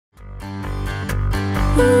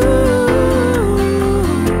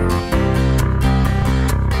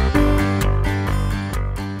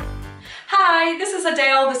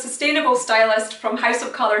Sustainable Stylist from House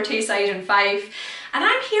of Colour Tayside and Fife, and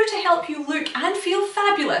I'm here to help you look and feel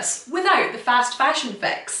fabulous without the fast fashion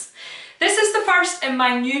fix. This is the first in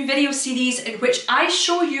my new video series in which I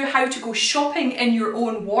show you how to go shopping in your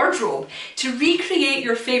own wardrobe to recreate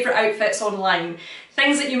your favourite outfits online.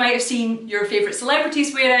 Things that you might have seen your favourite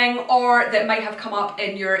celebrities wearing or that might have come up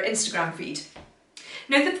in your Instagram feed.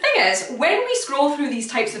 Now the thing is, when we scroll through these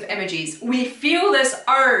types of images, we feel this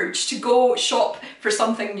urge to go shop for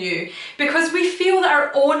something new because we feel that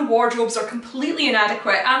our own wardrobes are completely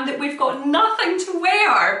inadequate and that we've got nothing to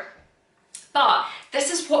wear. But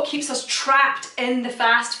this is what keeps us trapped in the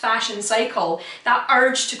fast fashion cycle, that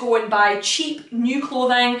urge to go and buy cheap new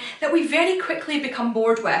clothing that we very quickly become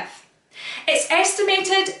bored with. It's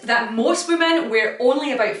estimated that most women wear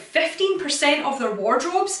only about 15% of their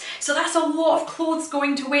wardrobes, so that's a lot of clothes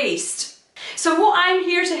going to waste. So what I'm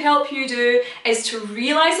here to help you do is to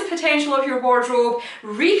realise the potential of your wardrobe,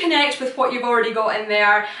 reconnect with what you've already got in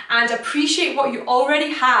there, and appreciate what you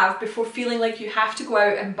already have before feeling like you have to go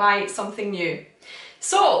out and buy something new.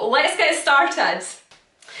 So let's get started.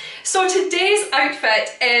 So today's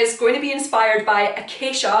outfit is going to be inspired by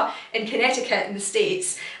Acacia in Connecticut in the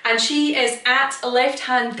States, and she is at Left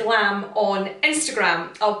Hand Glam on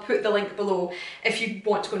Instagram. I'll put the link below if you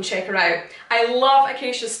want to go and check her out. I love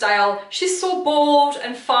Acacia's style. She's so bold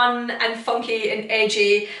and fun and funky and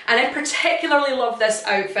edgy, and I particularly love this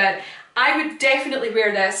outfit. I would definitely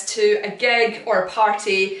wear this to a gig or a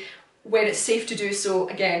party when it's safe to do so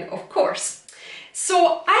again, of course.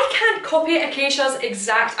 So I can't copy Acacia's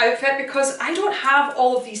exact outfit because I don't have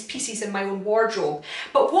all of these pieces in my own wardrobe.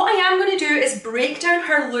 But what I am going to do is break down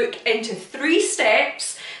her look into 3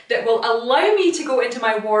 steps that will allow me to go into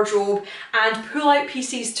my wardrobe and pull out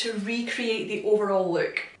pieces to recreate the overall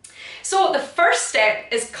look. So the first step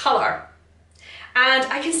is colour. And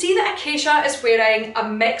I can see that Acacia is wearing a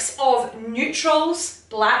mix of neutrals,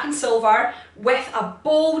 black and silver, with a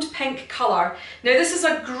bold pink colour. Now this is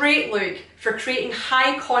a great look for creating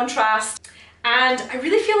high contrast, and I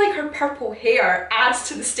really feel like her purple hair adds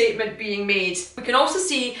to the statement being made. We can also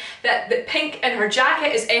see that the pink in her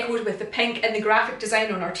jacket is echoed with the pink in the graphic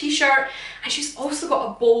design on her t-shirt, and she's also got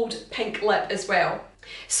a bold pink lip as well.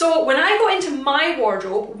 So when I go into my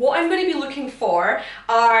wardrobe, what I'm going to be looking for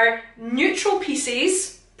are neutral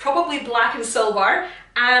pieces, probably black and silver,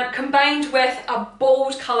 combined with a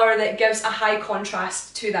bold colour that gives a high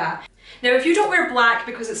contrast to that. Now if you don't wear black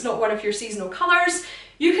because it's not one of your seasonal colours,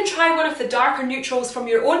 you can try one of the darker neutrals from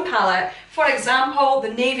your own palette, for example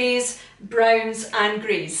the navies, browns and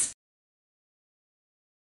greys.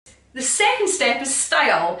 The second step is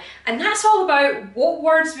style, and that's all about what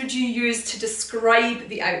words would you use to describe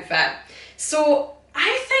the outfit. So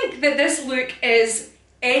I think that this look is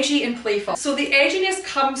edgy and playful. So the edginess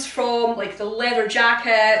comes from like the leather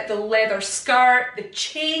jacket, the leather skirt, the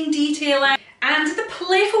chain detailing, and the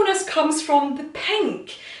playfulness comes from the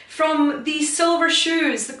pink, from the silver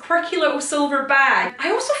shoes, the quirky little silver bag.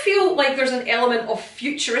 I also feel like there's an element of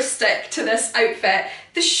futuristic to this outfit.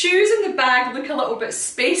 The shoes and the bag look a little bit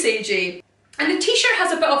space agey. And the t-shirt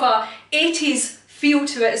has a bit of a 80s feel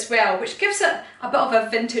to it as well, which gives it a bit of a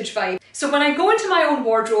vintage vibe. So when I go into my own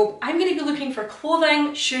wardrobe, I'm going to be looking for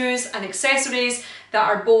clothing, shoes and accessories that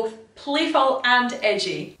are both playful and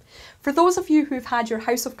edgy. For those of you who've had your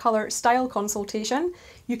House of Colour style consultation,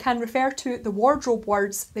 you can refer to the wardrobe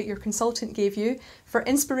words that your consultant gave you for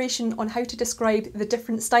inspiration on how to describe the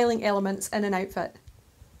different styling elements in an outfit.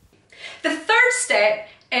 The third step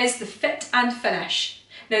is the fit and finish.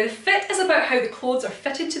 Now the fit is about how the clothes are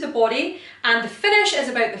fitted to the body, and the finish is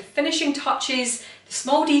about the finishing touches, the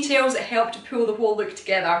small details that help to pull the whole look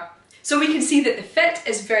together. So we can see that the fit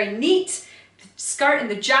is very neat. The skirt and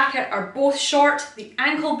the jacket are both short, the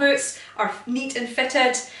ankle boots are neat and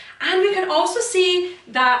fitted, and we can also see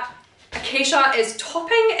that Acacia is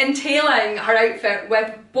topping and tailing her outfit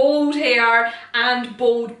with bold hair and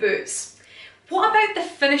bold boots. What about the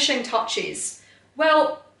finishing touches?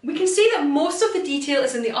 Well, we can see that most of the detail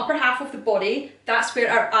is in the upper half of the body. That's where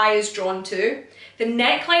our eye is drawn to. The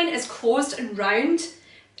neckline is closed and round,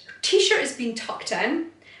 her t-shirt is being tucked in,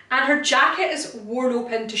 and her jacket is worn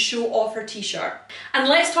open to show off her t-shirt. And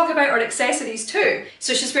let's talk about her accessories too.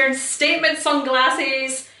 So she's wearing statement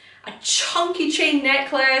sunglasses, a chunky chain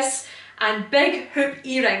necklace, and big hoop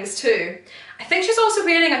earrings too. I think she's also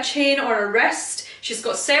wearing a chain on her wrist. She's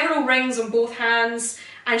got several rings on both hands,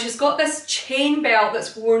 and she's got this chain belt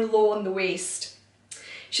that's worn low on the waist.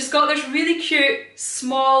 She's got this really cute,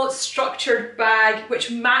 small, structured bag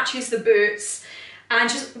which matches the boots,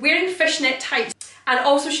 and she's wearing fishnet tights, and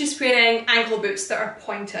also she's wearing ankle boots that are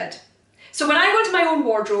pointed. So when I go into my own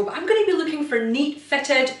wardrobe, I'm going to be looking for neat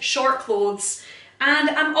fitted short clothes, and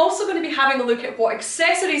I'm also going to be having a look at what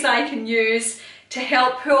accessories I can use to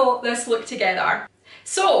help pull this look together.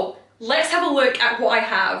 So let's have a look at what I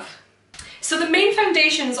have. So the main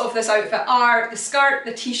foundations of this outfit are the skirt,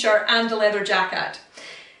 the t-shirt and the leather jacket.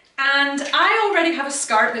 And I already have a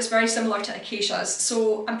skirt that's very similar to Acacia's,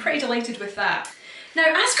 so I'm pretty delighted with that. Now,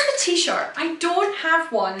 as for the t-shirt, I don't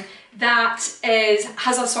have one that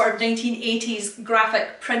has a sort of 1980s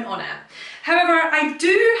graphic print on it. However, I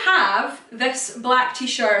do have this black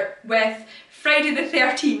t-shirt with Friday the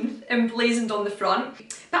 13th emblazoned on the front.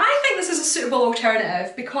 But I think this is a suitable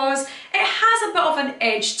alternative because it has a bit of an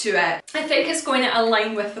edge to it. I think it's going to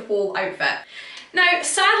align with the whole outfit. Now,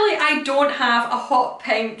 sadly, I don't have a hot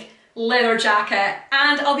pink leather jacket,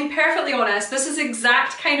 and I'll be perfectly honest, this is the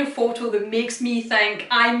exact kind of photo that makes me think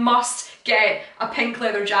I must get a pink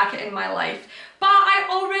leather jacket in my life. But I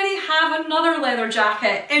already have another leather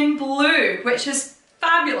jacket in blue, which is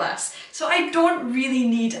fabulous, so I don't really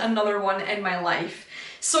need another one in my life.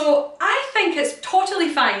 So I think it's totally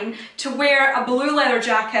fine to wear a blue leather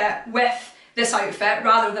jacket with this outfit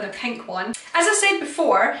rather than a pink one. As I said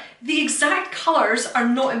before, the exact colours are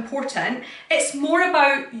not important, it's more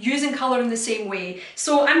about using colour in the same way.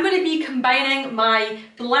 So I'm going to be combining my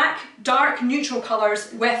black dark neutral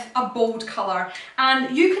colours with a bold colour,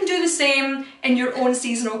 and you can do the same in your own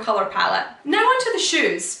seasonal colour palette. Now onto the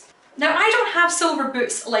shoes. Now I don't have silver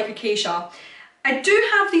boots like Acacia. I do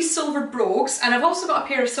have these silver brogues, and I've also got a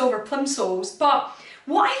pair of silver plimsolls, but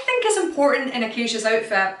what I think is important in Acacia's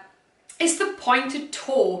outfit is the pointed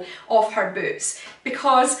toe of her boots,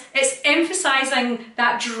 because it's emphasising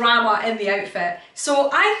that drama in the outfit.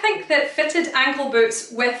 So I think that fitted ankle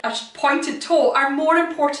boots with a pointed toe are more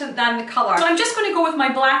important than the colour. So I'm just going to go with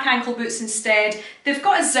my black ankle boots instead. They've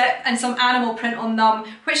got a zip and some animal print on them,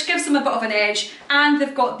 which gives them a bit of an edge, and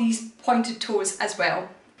they've got these pointed toes as well.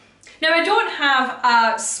 Now I don't have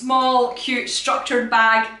a small, cute, structured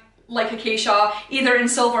bag like Acacia, either in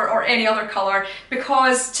silver or any other colour,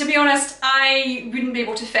 because to be honest, I wouldn't be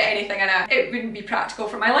able to fit anything in it. It wouldn't be practical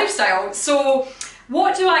for my lifestyle. So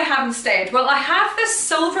what do I have instead? Well, I have this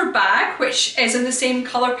silver bag, which is in the same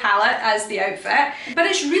colour palette as the outfit, but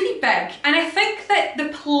it's really big, and I think that the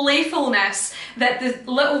playfulness that the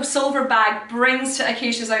little silver bag brings to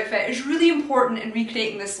Acacia's outfit is really important in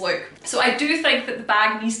recreating this look. So I do think that the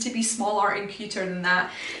bag needs to be smaller and cuter than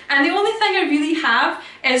that. And the only thing I really have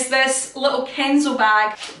is this little Kenzo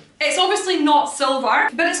bag. It's obviously not silver,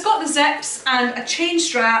 but it's got the zips and a chain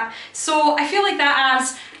strap, so I feel like that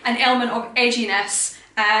adds an element of edginess,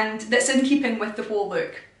 and that's in keeping with the whole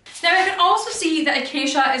look. Now I can also see that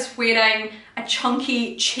Acacia is wearing a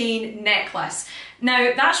chunky chain necklace.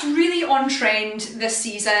 Now that's really on trend this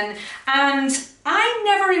season, and I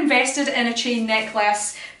never invested in a chain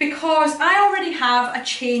necklace because I already have a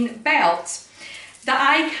chain belt that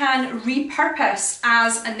I can repurpose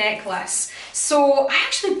as a necklace. So I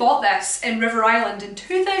actually bought this in River Island in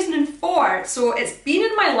 2004, so it's been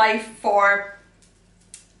in my life for,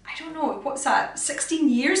 I don't know, what's that, 16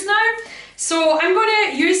 years now? So I'm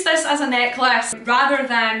going to use this as a necklace rather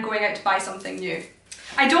than going out to buy something new.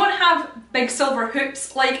 I don't have big silver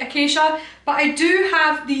hoops like Acacia, but I do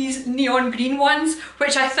have these neon green ones,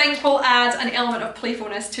 which I think will add an element of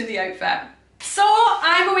playfulness to the outfit. So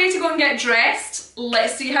I'm away to go and get dressed.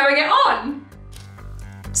 Let's see how I get on.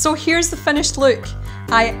 So here's the finished look.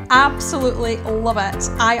 I absolutely love it.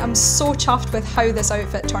 I am so chuffed with how this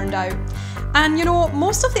outfit turned out. And you know,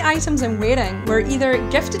 most of the items I'm wearing were either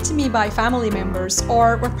gifted to me by family members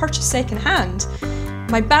or were purchased secondhand.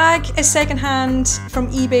 My bag is secondhand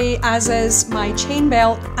from eBay, as is my chain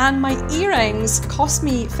belt, and my earrings cost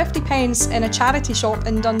me 50p in a charity shop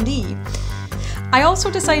in Dundee. I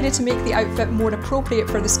also decided to make the outfit more appropriate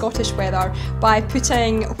for the Scottish weather by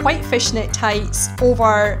putting white fishnet tights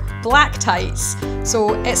over black tights,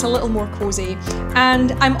 so it's a little more cosy.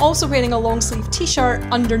 And I'm also wearing a long sleeve t-shirt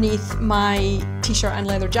underneath my t-shirt and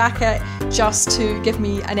leather jacket, just to give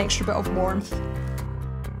me an extra bit of warmth.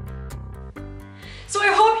 So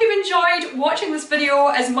I hope you enjoyed watching this video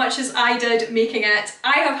as much as I did making it.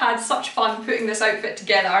 I have had such fun putting this outfit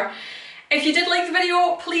together. If you did like the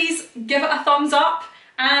video, please give it a thumbs up,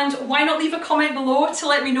 and why not leave a comment below to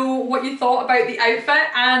let me know what you thought about the outfit,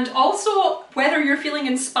 and also whether you're feeling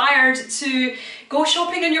inspired to go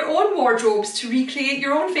shopping in your own wardrobes to recreate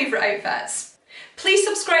your own favourite outfits. Please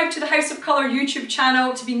subscribe to the House of Colour YouTube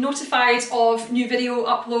channel to be notified of new video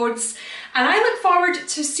uploads, and I look forward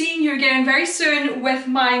to seeing you again very soon with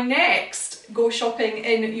my next Go Shopping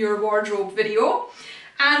in Your Wardrobe video.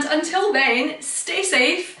 And until then, stay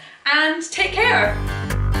safe and take care.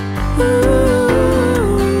 Ooh.